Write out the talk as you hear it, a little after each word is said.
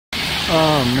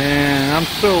Oh man, I'm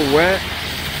so wet.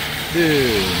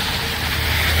 Dude.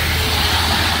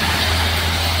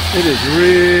 It is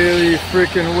really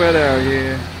freaking wet out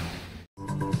here.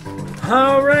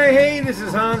 Alright, hey, this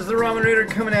is Hans the Ramen Raider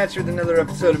coming at you with another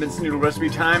episode of Instant Noodle Recipe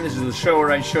Time. This is the show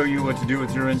where I show you what to do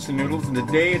with your instant noodles. And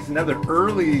today it's another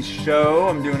early show.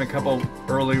 I'm doing a couple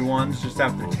early ones just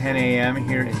after 10 a.m.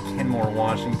 here in Kenmore,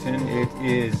 Washington. It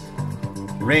is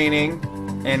raining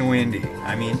and windy.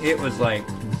 I mean, it was like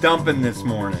dumping this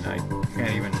morning. I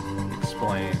can't even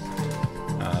explain.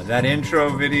 That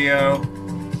intro video,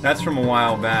 that's from a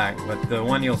while back, but the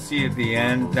one you'll see at the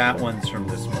end, that one's from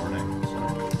this morning.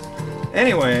 So,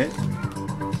 anyways,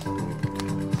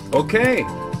 okay,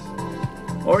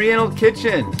 Oriental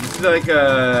Kitchen. This is like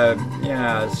a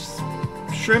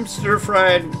shrimp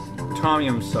stir-fried tom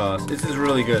yum sauce. This is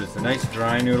really good. It's a nice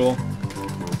dry noodle.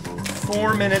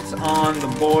 4 minutes on the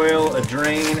boil, a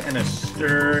drain, and a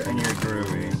stir, and you're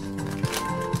groovy.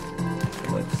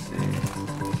 Let's see.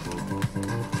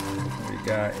 What we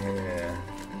got here?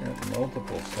 Got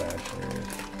multiple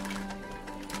sachets.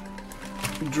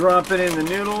 Drop it in the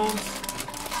noodles.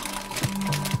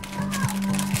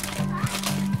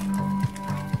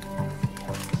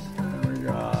 And we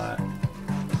got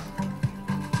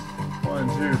 1,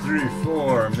 2, 3,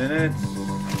 4 minutes.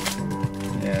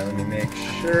 Yeah, let me make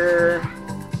sure.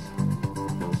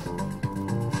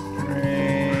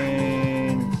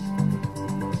 Drain.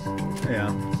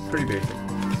 Yeah, pretty basic.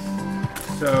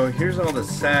 So here's all the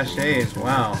sachets.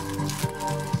 Wow.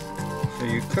 So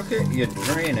you cook it, you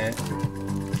drain it.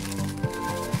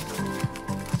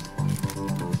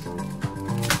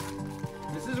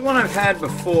 This is one I've had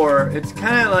before. It's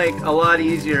kind of like a lot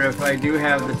easier if I do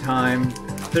have the time.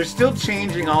 They're still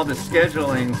changing all the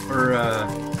scheduling for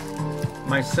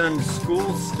my son's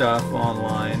school stuff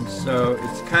online, so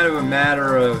it's kind of a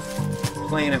matter of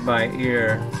playing it by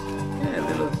ear. Yeah,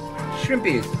 little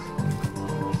shrimpies.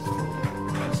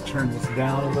 Let's turn this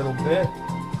down a little bit.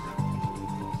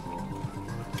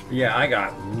 Yeah, I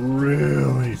got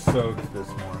really soaked this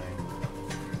morning.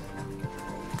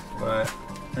 But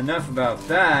enough about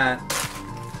that.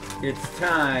 It's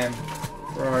time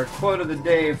for our quote of the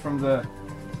day from the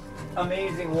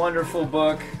amazing, wonderful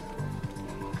book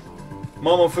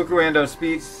Momofuku Ando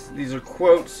Speaks. These are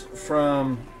quotes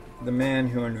from the man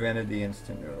who invented the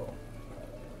instant noodle.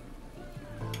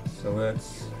 So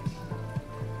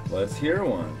let's hear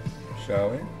one,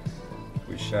 shall we?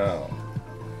 We shall.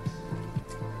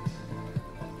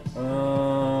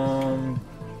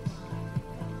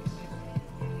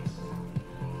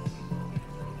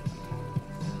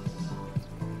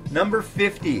 Number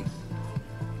 50.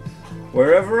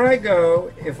 Wherever I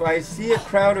go, if I see a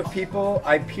crowd of people,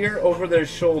 I peer over their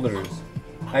shoulders.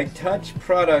 I touch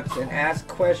products and ask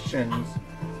questions.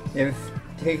 If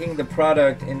taking the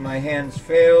product in my hands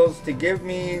fails to give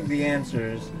me the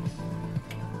answers,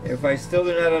 if I still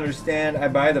do not understand, I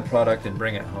buy the product and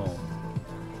bring it home.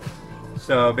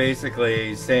 So basically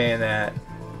he's saying that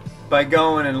by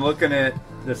going and looking at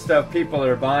the stuff people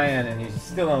are buying and you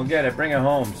still don't get it, bring it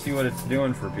home, see what it's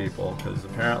doing for people, because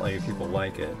apparently people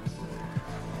like it.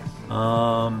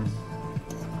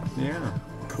 Yeah,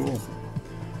 cool.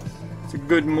 It's a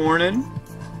good morning.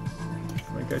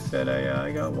 Like I said,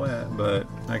 I got wet, but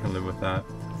I can live with that.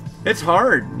 It's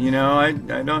hard, you know, I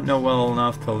don't know well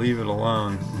enough to leave it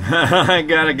alone. I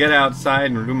gotta get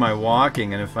outside and do my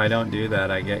walking, and if I don't do that,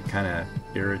 I get kind of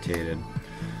irritated.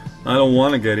 I don't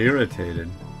want to get irritated.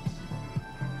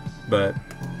 But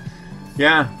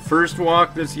yeah, first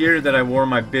walk this year that I wore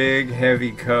my big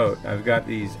heavy coat. I've got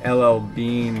these LL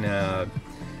Bean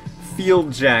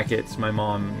field jackets my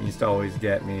mom used to always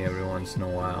get me every once in a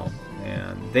while,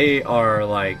 and they are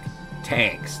like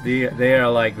tanks. They are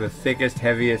like the thickest,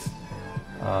 heaviest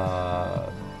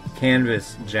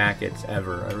canvas jackets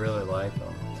ever. I really like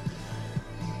them,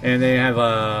 and they have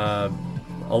a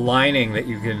lining that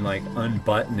you can like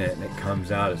unbutton it and it comes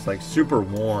out. It's like super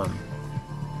warm,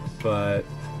 but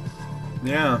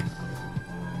yeah,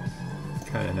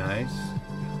 kind of nice.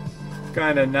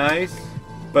 Kind of nice,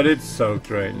 but it's soaked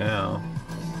right now.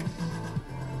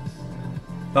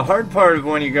 The hard part of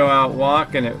when you go out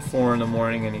walking at 4 in the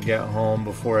morning and you get home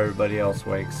before everybody else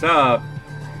wakes up,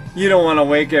 you don't want to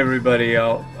wake everybody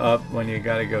up when you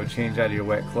got to go change out of your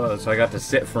wet clothes. So I got to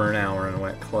sit for an hour in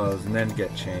wet clothes and then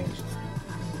get changed.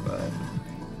 But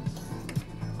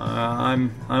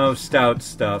I'm of stout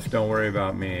stuff. Don't worry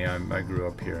about me. I grew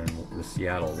up here in the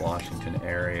Seattle, Washington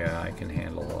area. I can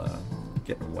handle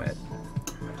getting wet.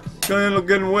 Can handle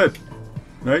getting wet,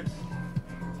 right?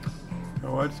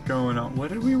 What's going on? What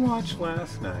did we watch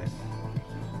last night?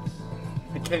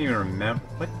 I can't even remember.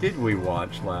 What did we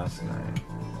watch last night?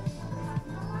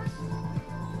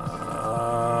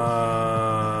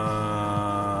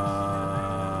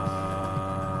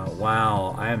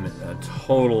 I'm a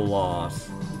total loss.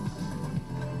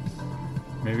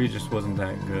 Maybe it just wasn't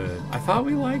that good. I thought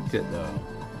we liked it though.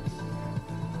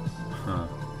 Huh.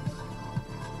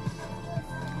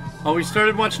 Oh, we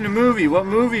started watching a movie. What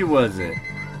movie was it?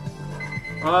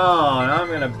 Oh, now I'm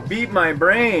gonna beat my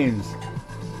brains.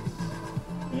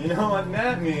 You know what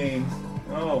that means?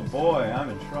 Oh boy, I'm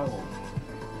in trouble.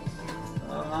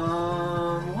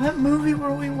 What movie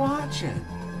were we watching?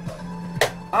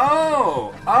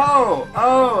 Oh,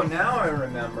 now I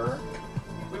remember.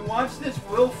 We watched this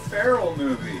Will Ferrell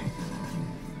movie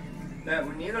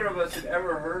that neither of us had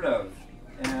ever heard of.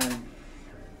 And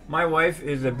my wife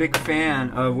is a big fan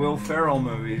of Will Ferrell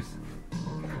movies.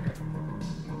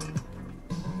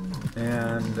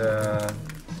 And,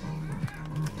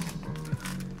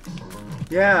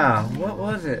 yeah, what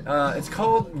was it? It's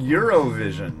called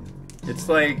Eurovision. It's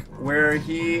like where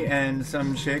he and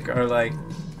some chick are like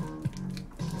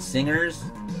singers,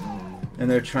 and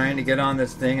they're trying to get on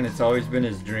this thing, and it's always been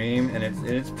his dream, and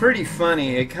it's pretty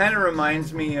funny. It kind of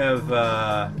reminds me of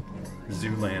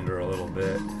Zoolander a little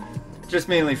bit, just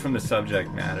mainly from the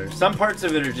subject matter. Some parts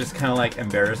of it are just kind of like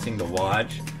embarrassing to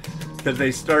watch, because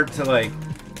they start to like,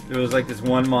 there was like this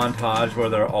one montage where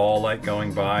they're all like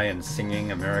going by and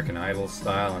singing American Idol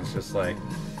style, and it's just like,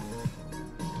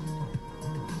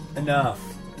 enough.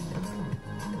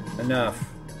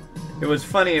 It was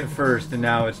funny at first, and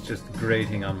now it's just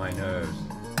grating on my nose.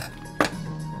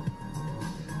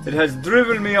 It has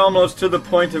driven me almost to the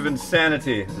point of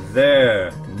insanity.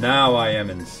 There, now I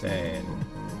am insane.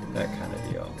 That kind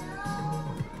of deal.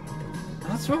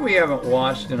 That's what we haven't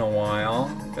watched in a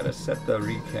while. Gotta set the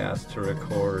recast to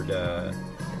record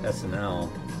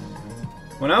SNL.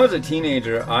 When I was a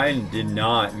teenager, I did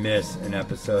not miss an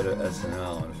episode of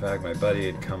SNL. In fact, my buddy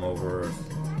had come over,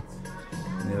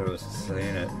 neither of us had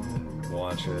seen it, and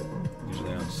watch it,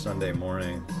 usually on Sunday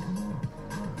morning.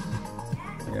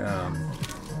 Yeah,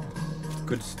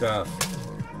 good stuff.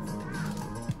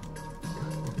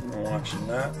 I've been watching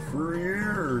that for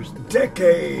years,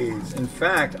 decades. In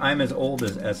fact, I'm as old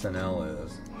as SNL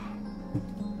is.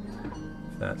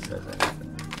 If that says anything.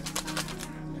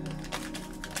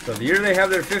 So the year they have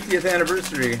their 50th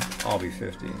anniversary, I'll be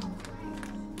 50.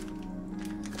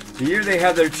 The year they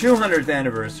have their 200th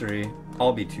anniversary,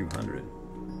 I'll be 200.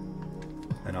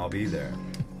 And I'll be there.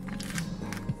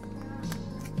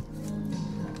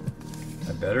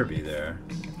 I better be there.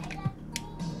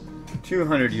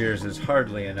 200 years is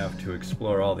hardly enough to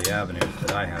explore all the avenues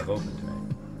that I have open to me.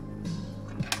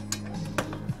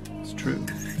 It's true.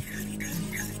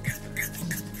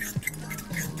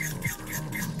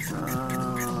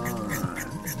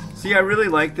 See, I really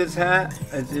like this hat.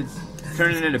 It's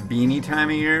turning into beanie time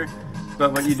of year.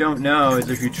 But what you don't know is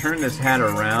if you turn this hat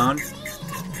around,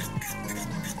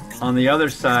 on the other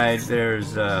side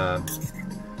there's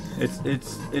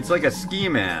it's like a ski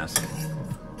mask.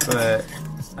 But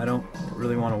I don't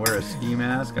really want to wear a ski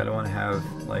mask. I don't want to have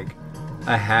like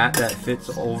a hat that fits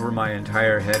over my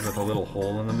entire head with a little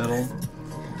hole in the middle.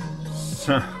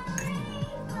 So,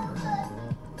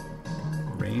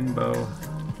 rainbow.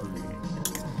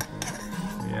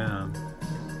 Yeah.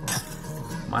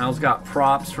 Miles got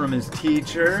props from his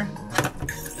teacher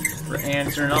for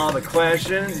answering all the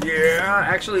questions. Yeah,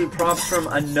 actually props from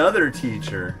another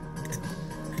teacher.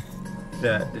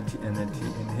 And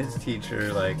his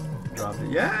teacher like dropped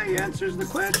it. Yeah, he answers the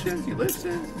questions. He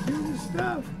listens. He does his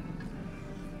stuff.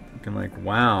 I'm like,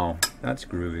 wow, that's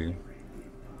groovy.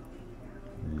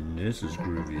 This is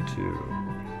groovy too.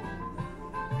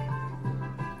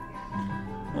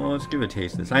 Well, let's give it a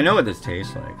taste of this. I know what this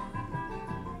tastes like.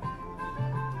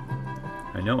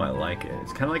 I know I like it.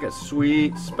 It's kind of like a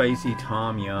sweet, spicy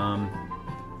Tom Yum.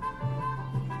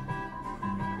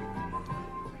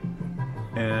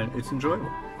 And it's enjoyable.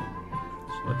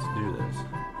 So let's do this.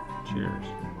 Cheers.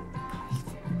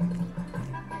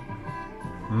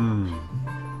 Mmm.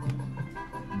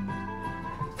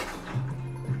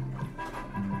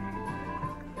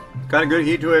 Got a good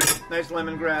heat to it. Nice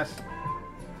lemongrass.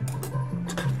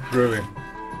 Groovy.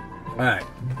 Alright.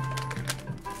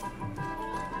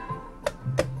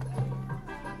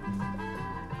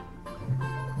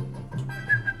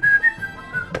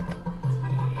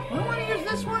 I want to use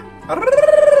this one.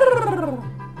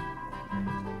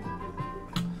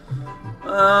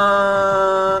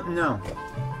 No.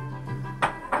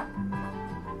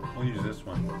 We'll use this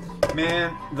one.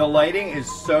 Man, the lighting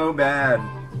is so bad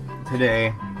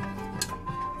today.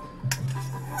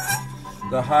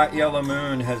 The hot yellow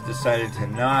moon has decided to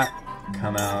not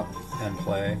come out and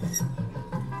play.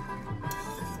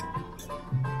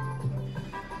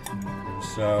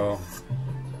 So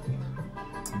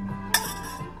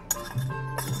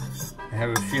I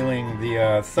have a feeling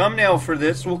the thumbnail for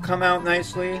this will come out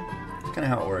nicely. It's kind of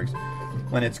how it works.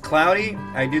 When it's cloudy,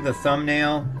 I do the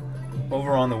thumbnail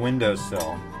over on the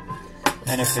windowsill.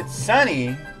 And if it's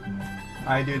sunny,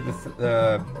 I do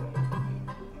the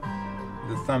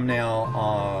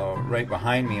thumbnail right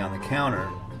behind me on the counter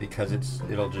because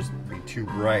it'll just be too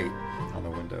bright on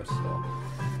the windowsill.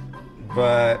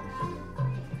 But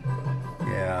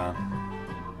yeah,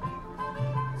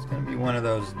 it's gonna be one of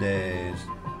those days.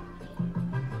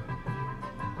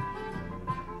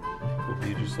 Hope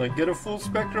you just like get a full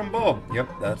spectrum bulb. Yep,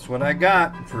 that's what I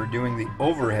got for doing the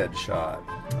overhead shot.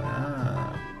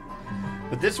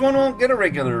 But this one won't get a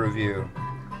regular review.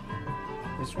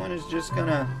 This one is just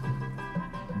gonna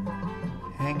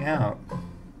hang out.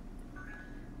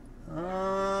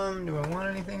 Do I want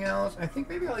anything else? I think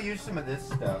maybe I'll use some of this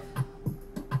stuff.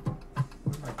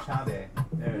 Where's my cabe?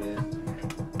 There it is.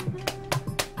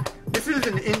 This is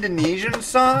an Indonesian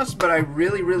sauce, but I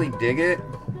really, really dig it.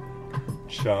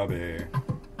 Cabe.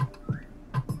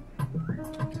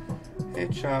 Hey,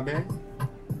 cabe.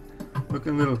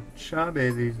 Looking a little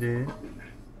cabe these days.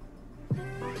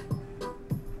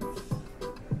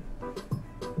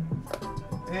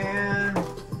 And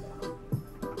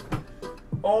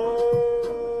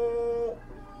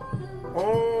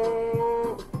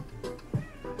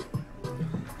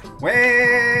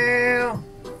well,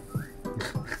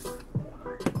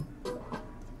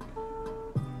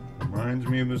 reminds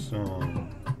me of a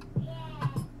song.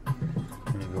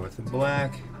 I'm gonna go with the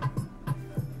black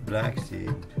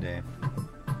seed today.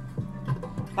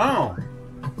 Oh,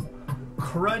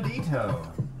 crudito.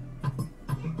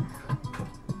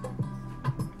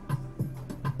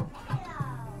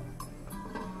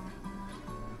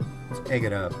 Let's egg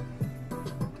it up.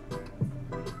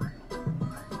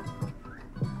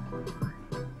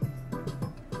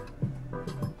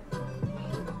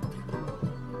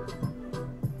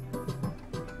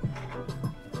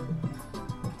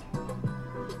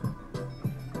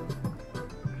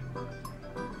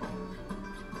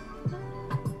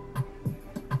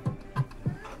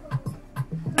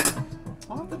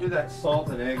 I'll have to do that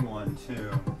salted egg one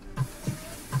too.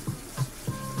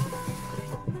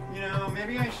 You know,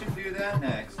 maybe I should do that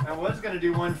next. I was going to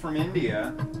do one from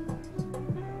India.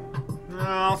 No,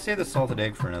 I'll save the salted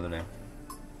egg for another day.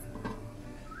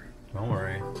 Don't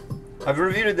worry. I've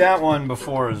reviewed that one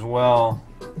before as well.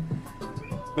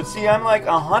 But see, I'm like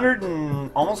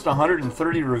almost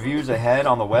 130 reviews ahead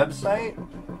on the website.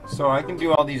 So I can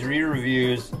do all these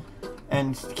re-reviews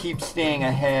and keep staying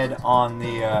ahead on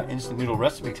the Instant Noodle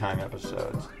Recipe Time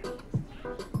episodes.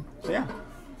 So yeah.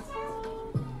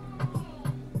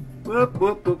 Whoop,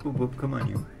 whoop, whoop, whoop, whoop. Come on,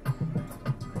 you.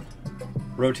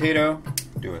 Rotato,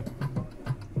 do it.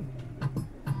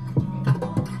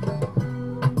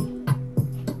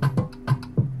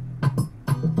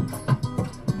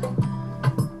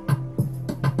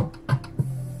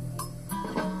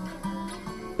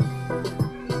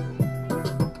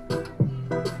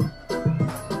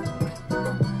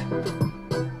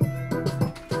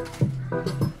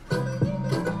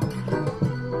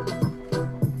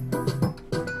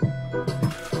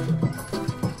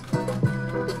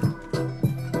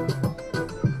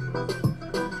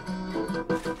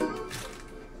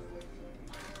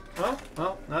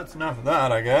 Well, that's enough of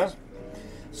that, I guess.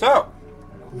 So,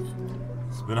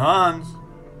 it's been Hans,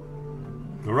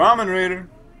 the Ramen Raider,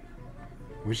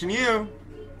 wishing you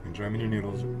enjoy your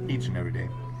noodles each and every day.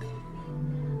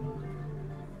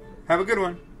 Have a good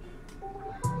one.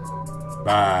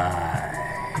 Bye.